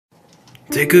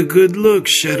Take a good look,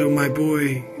 Shadow, my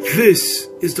boy. This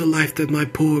is the life that my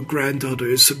poor granddaughter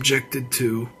is subjected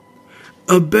to.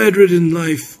 A bedridden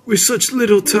life with such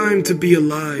little time to be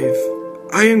alive.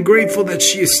 I am grateful that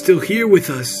she is still here with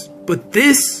us, but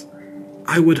this,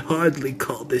 I would hardly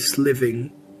call this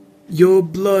living. Your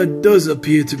blood does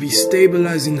appear to be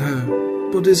stabilizing her,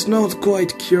 but it's not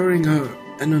quite curing her,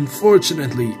 and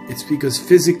unfortunately, it's because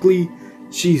physically,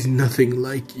 she's nothing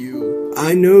like you.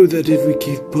 I know that if we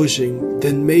keep pushing,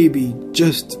 then maybe,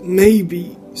 just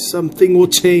maybe, something will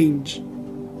change.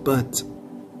 But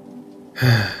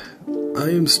I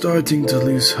am starting to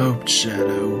lose hope,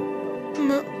 Shadow.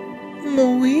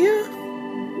 Maria?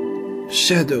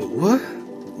 Shadow, what?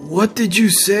 What did you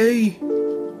say?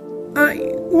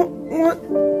 What?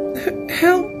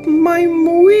 Help my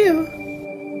Maria.